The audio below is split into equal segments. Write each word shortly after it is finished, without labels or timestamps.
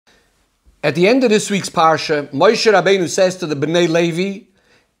At the end of this week's Parsha, Moshe Rabbeinu says to the Bnei Levi,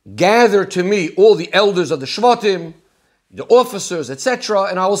 gather to me all the elders of the Shvatim, the officers, etc.,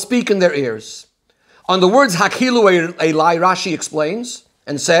 and I will speak in their ears. On the words Hakilu Elai, Rashi explains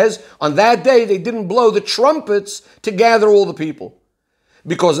and says, on that day they didn't blow the trumpets to gather all the people.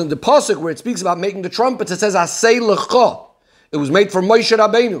 Because in the Pasuk where it speaks about making the trumpets, it says, Asei Lecha. It was made for Moshe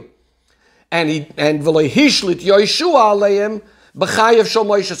Rabbeinu. And V'lo hishlit Yoshua aleim, B'chayev shel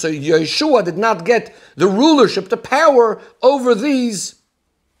Moshe. So Yeshua did not get the rulership, the power over these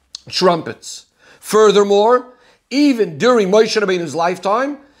trumpets. Furthermore, even during Moshe Rabbeinu's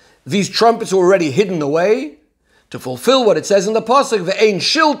lifetime, these trumpets were already hidden away to fulfill what it says in the pasuk. Ve'ein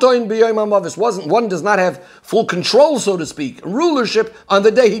shilton b'yom hamavis. One does not have full control, so to speak, rulership on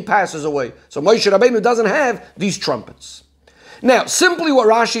the day he passes away. So Moshe Rabbeinu doesn't have these trumpets. Now, simply what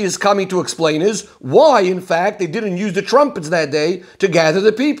Rashi is coming to explain is why, in fact, they didn't use the trumpets that day to gather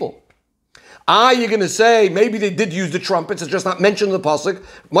the people. You're going to say, maybe they did use the trumpets, it's just not mentioned in the pasuk.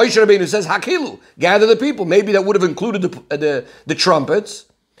 Moshe Rabbeinu says, Hakilu, gather the people. Maybe that would have included the trumpets.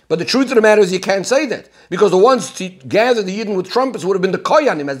 But the truth of the matter is you can't say that. Because the ones to gather the Yidden with trumpets would have been the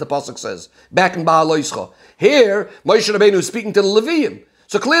Koyanim, as the pasuk says, back in Baal Oischa. Here, Moshe Rabbeinu is speaking to the Leviim.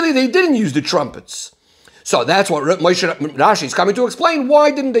 So clearly they didn't use the trumpets. So that's what Rashi is coming to explain.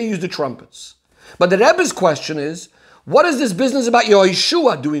 Why didn't they use the trumpets? But the Rebbe's question is, what is this business about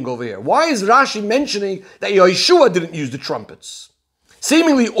Yeshua doing over here? Why is Rashi mentioning that Yeshua didn't use the trumpets?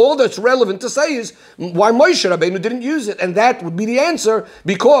 Seemingly all that's relevant to say is why Moshe Rabbeinu didn't use it. And that would be the answer,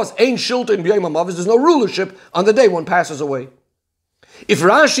 because Ein Shilton B'yom hamavis, there's no rulership on the day one passes away. If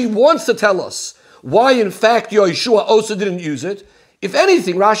Rashi wants to tell us why in fact Yeshua also didn't use it, if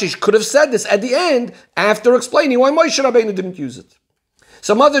anything, Rashi could have said this at the end after explaining why Moshe Rabbeinu didn't use it.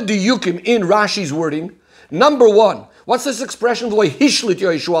 Some other diyukim in Rashi's wording. Number one, what's this expression? He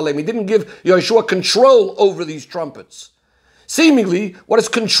didn't give Yeshua control over these trumpets. Seemingly, what does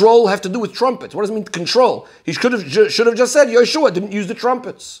control have to do with trumpets? What does it mean control? He should have just said Yeshua didn't use the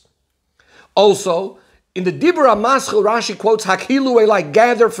trumpets. Also, in the Dibur HaMaschil, Rashi quotes Hakilu Elai,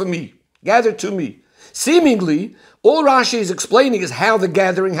 gather for me, gather to me. Seemingly, all Rashi is explaining is how the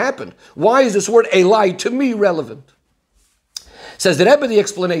gathering happened. Why is this word Elai to me relevant? Says the Rebbe, the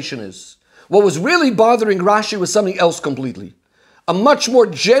explanation is, what was really bothering Rashi was something else completely. A much more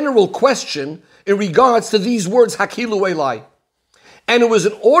general question in regards to these words Hakilu Elai. And it was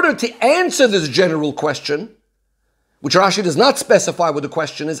in order to answer this general question, which Rashi does not specify what the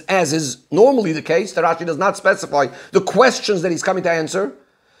question is, as is normally the case, that Rashi does not specify the questions that he's coming to answer.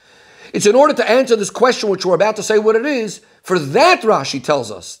 It's in order to answer this question, which we're about to say what it is, for that Rashi tells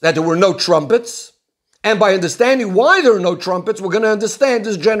us that there were no trumpets, and by understanding why there are no trumpets, we're going to understand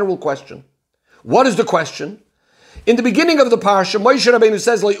this general question. What is the question? In the beginning of the parsha, Moshe Rabbeinu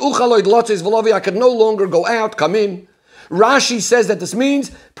says, I could no longer go out, come in. Rashi says that this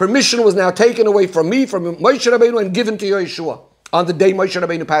means permission was now taken away from me, from Moshe Rabbeinu, and given to Yeshua on the day Moshe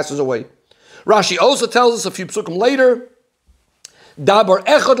Rabbeinu passes away. Rashi also tells us a few psukim later, Dabar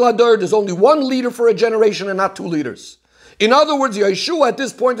echad lador, there's only one leader for a generation and not two leaders. In other words, Yeshua at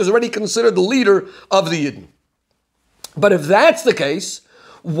this point is already considered the leader of the Yidden. But if that's the case,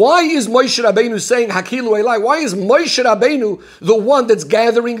 why is Moshe Rabbeinu saying Hakilu Elai? Why is Moshe Rabbeinu the one that's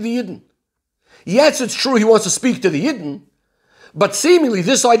gathering the Yidden? Yes, it's true he wants to speak to the Yidden, but seemingly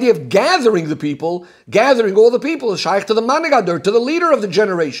this idea of gathering the people, gathering all the people, is shaykh to the Manigador, to the leader of the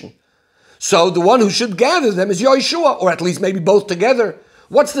generation. So the one who should gather them is Yeshua, or at least maybe both together.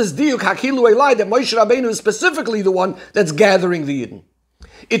 What's this diuk Hakilu Elai that Moshe Rabbeinu is specifically the one that's gathering the Yidden?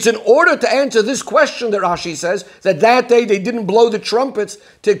 It's in order to answer this question that Rashi says that day they didn't blow the trumpets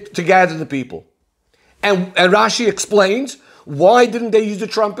to gather the people. And Rashi explains, why didn't they use the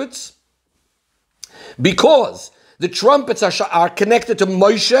trumpets? Because the trumpets are connected to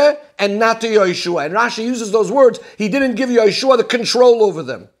Moshe and not to Yeshua. And Rashi uses those words, he didn't give Yeshua the control over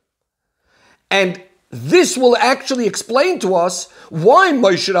them. And this will actually explain to us why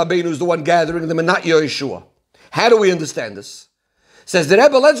Moshe Rabbeinu is the one gathering them and not Yeshua. How do we understand this? Says the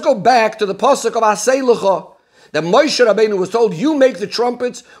Rebbe, let's go back to the pasuk of Asei Lecha, that Moshe Rabbeinu was told, you make the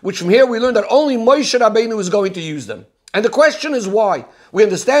trumpets, which from here we learn that only Moshe Rabbeinu is going to use them. And the question is why? We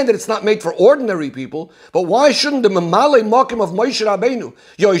understand that it's not made for ordinary people, but why shouldn't the Mamale Makim of Moshe Rabbeinu,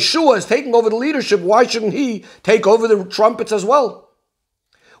 Yeshua is taking over the leadership, why shouldn't he take over the trumpets as well?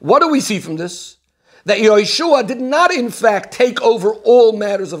 What do we see from this? That Yeshua did not in fact take over all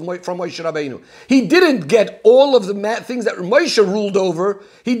matters from Moshe Rabbeinu. He didn't get all of the things that Moshe ruled over,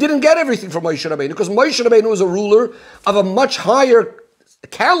 he didn't get everything from Moshe Rabbeinu, because Moshe Rabbeinu was a ruler of a much higher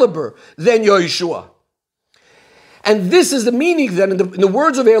caliber than Yeshua. And this is the meaning then, in the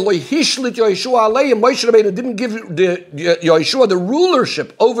words of Eloi, Hishlit Yeshua Alei, and Moshe Rabbeinu didn't give Yeshua the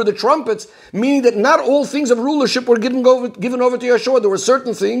rulership over the trumpets, meaning that not all things of rulership were given over to Yeshua. There were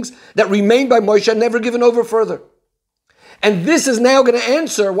certain things that remained by Moshe and never given over further. And this is now going to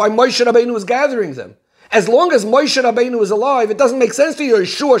answer why Moshe Rabbeinu was gathering them. As long as Moshe Rabbeinu is alive, it doesn't make sense to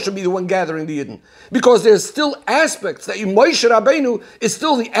Yeshua should be the one gathering the Yidden. Because there's still aspects that Moshe Rabbeinu is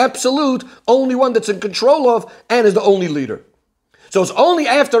still the absolute only one that's in control of and is the only leader. So it's only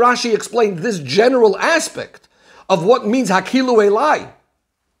after Rashi explained this general aspect of what means Hakilu Elai,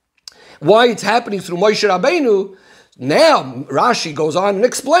 why it's happening through Moshe Rabbeinu. Now Rashi goes on and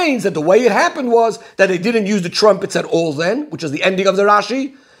explains that the way it happened was that they didn't use the trumpets at all then, which is the ending of the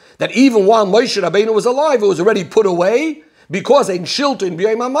Rashi. That even while Moshe Rabbeinu was alive, it was already put away because in Shilton,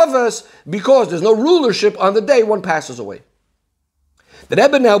 because there's no rulership on the day one passes away. The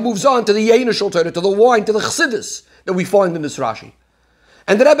Rebbe now moves on to the Yeinish Torah, to the wine, to the Chassidus that we find in this Rashi.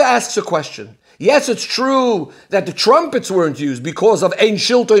 And the Rebbe asks a question. Yes, it's true that the trumpets weren't used because of Ein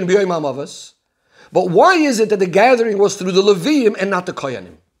Shilton B'Yom HaMavos, but why is it that the gathering was through the Leviim and not the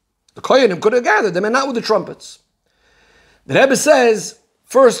Koyanim? The Koyanim could have gathered them and not with the trumpets. The Rebbe says,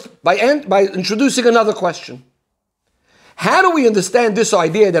 first, by introducing another question. How do we understand this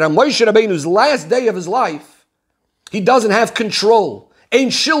idea that on Moshe Rabbeinu's last day of his life, he doesn't have control? Ein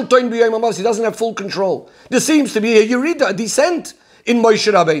shilton b'yom ha'mavos, he doesn't have full control. There seems to be a yerida, a descent in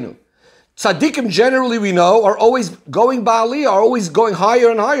Moshe Rabbeinu. Tzaddikim generally, we know, are always going ba'aliyah, are always going higher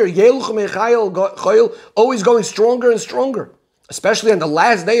and higher. Always going stronger and stronger. Especially on the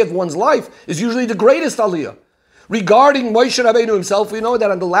last day of one's life is usually the greatest aliyah. Regarding Moshe Rabbeinu himself, we know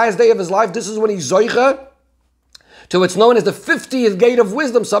that on the last day of his life, this is when he's zoicha to what's known as the 50th gate of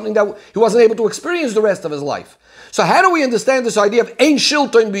wisdom, something that he wasn't able to experience the rest of his life. So how do we understand this idea of Ein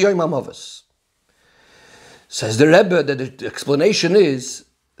Shilton B'Yom HaMavos? Says the Rebbe that the explanation is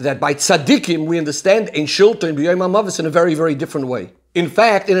that by tzaddikim we understand Ein Shilton B'Yom HaMavos in a very, very different way. In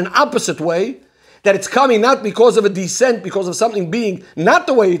fact, in an opposite way, that it's coming not because of a descent, because of something being not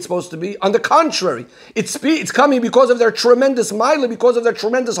the way it's supposed to be. On the contrary, it's coming because of their tremendous mila, because of their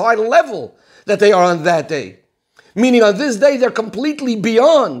tremendous high level that they are on that day. Meaning on this day, they're completely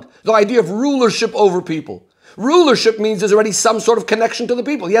beyond the idea of rulership over people. Rulership means there's already some sort of connection to the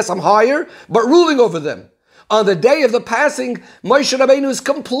people. Yes, I'm higher, but ruling over them. On the day of the passing, Moshe Rabbeinu is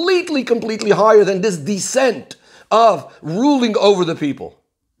completely, completely higher than this descent of ruling over the people.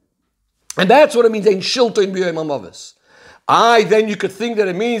 And that's what it means, Ein Shilton B'Yom HaMavos. Then you could think that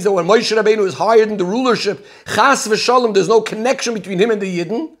it means that when Moshe Rabbeinu is higher than the rulership, Chas v'Shalom, there's no connection between him and the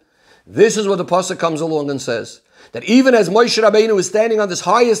Yidden. This is what the Pasuk comes along and says. That even as Moshe Rabbeinu is standing on this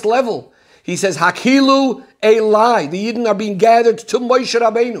highest level, he says, Hakilu Elai. The Yidden are being gathered to Moshe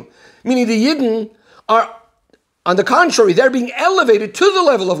Rabbeinu. Meaning the Yidden are, on the contrary, they're being elevated to the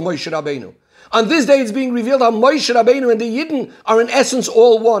level of Moshe Rabbeinu. On this day it's being revealed how Moshe Rabbeinu and the Yidden are in essence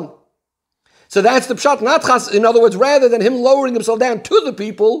all one. So that's the pshat, not chas. In other words, rather than him lowering himself down to the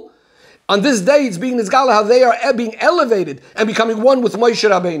people, on this day it's being nizgala how they are being elevated and becoming one with Moshe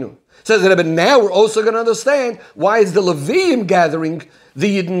Rabbeinu. Says the Rebbe, now we're also going to understand why is the Leviim gathering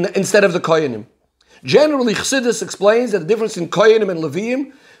the Yidden instead of the Koyanim. Generally, Chassidus explains that the difference in Koyanim and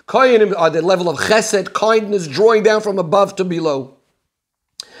Leviim, Koyanim are the level of chesed, kindness, drawing down from above to below.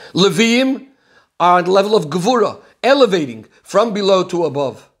 Leviim are on the level of gevura, elevating from below to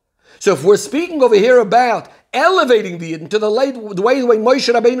above. So if we're speaking over here about elevating the Yidden to the way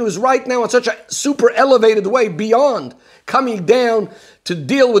Moshe Rabbeinu is right now in such a super elevated way, beyond coming down to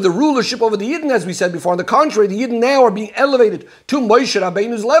deal with the rulership over the Yidden, as we said before. On the contrary, the Yidden now are being elevated to Moshe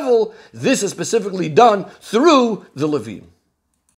Rabbeinu's level. This is specifically done through the Levim.